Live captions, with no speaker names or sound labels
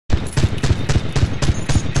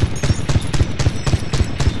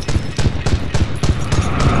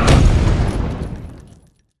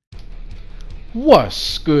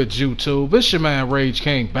What's good, YouTube? It's your man Rage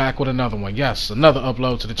King back with another one. Yes, another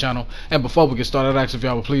upload to the channel. And before we get started, I ask if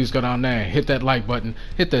y'all would please go down there and hit that like button,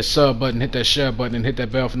 hit that sub button, hit that share button, and hit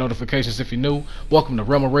that bell for notifications if you're new. Welcome to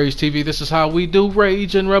Rebel Rage TV. This is how we do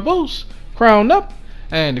Rage and Rebels. Crown up.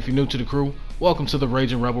 And if you're new to the crew, welcome to the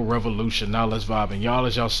Rage and Rebel Revolution. Now let's vibe. And y'all,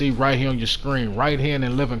 as y'all see right here on your screen, right here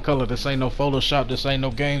in living color, this ain't no Photoshop, this ain't no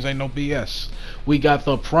games, ain't no BS. We got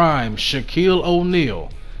the prime Shaquille O'Neal,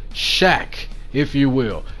 Shaq, if you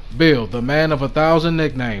will. Bill, the man of 1,000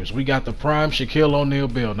 nicknames. We got the prime Shaquille O'Neal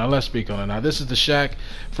Bill. Now let's speak on it. Now this is the Shaq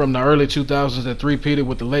from the early 2000s that three-peated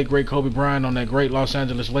with the late great Kobe Bryant on that great Los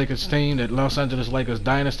Angeles Lakers team, that Los Angeles Lakers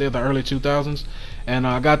dynasty of the early 2000s. And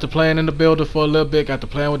I got to playing in the builder for a little bit, got to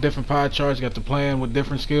playing with different pie charts, got to playing with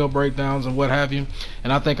different skill breakdowns and what have you.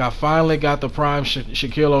 And I think I finally got the prime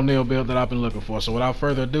Shaquille O'Neal build that I've been looking for. So without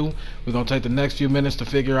further ado, we're going to take the next few minutes to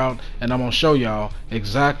figure out, and I'm going to show y'all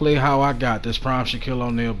exactly how I got this prime Shaquille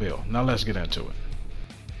O'Neal build. Now let's get into it.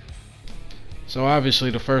 So obviously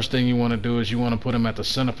the first thing you want to do is you want to put him at the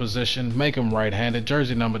center position, make him right-handed.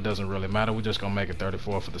 Jersey number doesn't really matter, we're just going to make it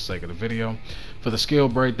 34 for the sake of the video. For the skill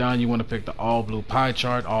breakdown, you want to pick the all blue pie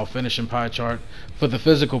chart, all finishing pie chart. For the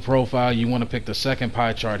physical profile, you want to pick the second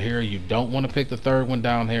pie chart here. You don't want to pick the third one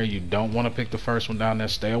down here. You don't want to pick the first one down there.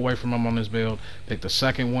 Stay away from him on this build. Pick the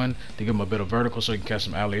second one to give him a bit of vertical so you can catch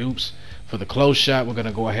some alley-oops. For the close shot, we're going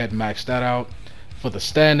to go ahead and max that out. For the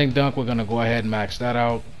standing dunk, we're going to go ahead and max that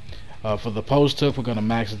out. For the post hook, we're going to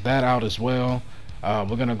max that out as well.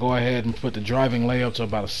 We're going to go ahead and put the driving layup to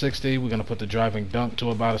about a 60. We're going to put the driving dunk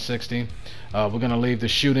to about a 60. We're going to leave the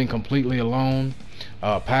shooting completely alone.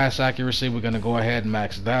 Pass accuracy, we're going to go ahead and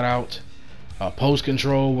max that out. Post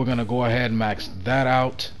control, we're going to go ahead and max that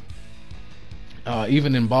out.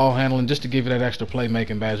 Even in ball handling, just to give you that extra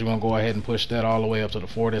playmaking badge, we're going to go ahead and push that all the way up to the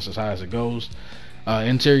 4. That's as high as it goes.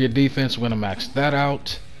 Interior defense, we're going to max that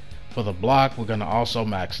out. For the block, we're going to also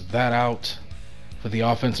max that out. For the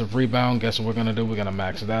offensive rebound, guess what we're going to do? We're going to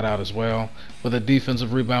max that out as well. For the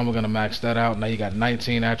defensive rebound, we're going to max that out. Now you got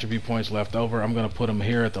 19 attribute points left over. I'm going to put them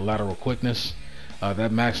here at the lateral quickness.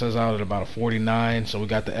 That maxes out at about a 49, so we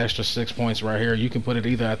got the extra 6 points right here. You can put it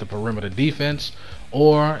either at the perimeter defense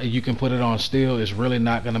or you can put it on steal. It's really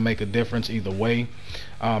not going to make a difference either way.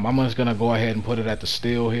 I'm just going to go ahead and put it at the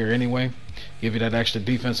steal here anyway. Give you that extra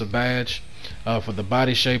defensive badge. For the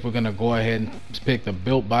body shape, we're going to go ahead and pick the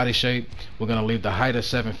built body shape. We're going to leave the height at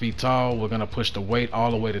 7 feet tall. We're going to push the weight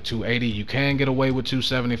all the way to 280. You can get away with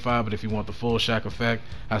 275, but if you want the full Shaq effect,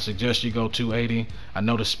 I suggest you go 280. I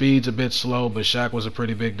know the speed's a bit slow, but Shaq was a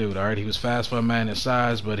pretty big dude. Alright, he was fast for a man his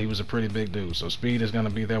size, but he was a pretty big dude. So speed is going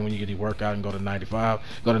to be there when you get your workout and go to 95,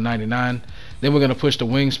 go to 99. Then we're going to push the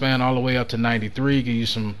wingspan all the way up to 93, give you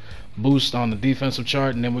some boost on the defensive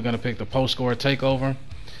chart, and then we're going to pick the post score takeover.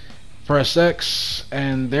 Press X,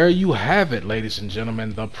 and there you have it, ladies and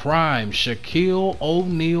gentlemen, the prime Shaquille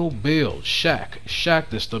O'Neal build. Shaq,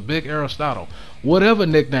 this the big Aristotle, whatever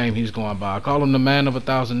nickname he's going by. I call him the man of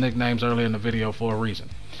 1,000 nicknames earlier in the video for a reason.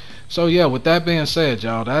 So yeah, with that being said,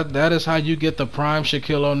 y'all, that is how you get the prime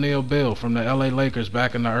Shaquille O'Neal build from the LA Lakers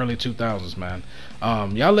back in the early 2000s, man.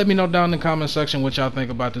 Y'all let me know down in the comment section what y'all think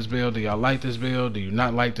about this build. Do y'all like this build? Do you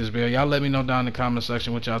not like this build? Y'all let me know down in the comment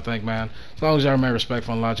section what y'all think, man. As long as y'all remain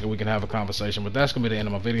respectful and logical, we can have a conversation. But that's going to be the end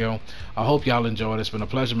of my video. I hope y'all enjoyed it. It's been a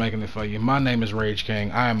pleasure making it for you. My name is Rage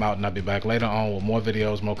King. I am out, and I'll be back later on with more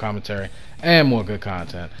videos, more commentary, and more good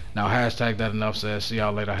content. Now, hashtag that enough said. See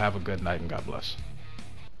y'all later. Have a good night, and God bless.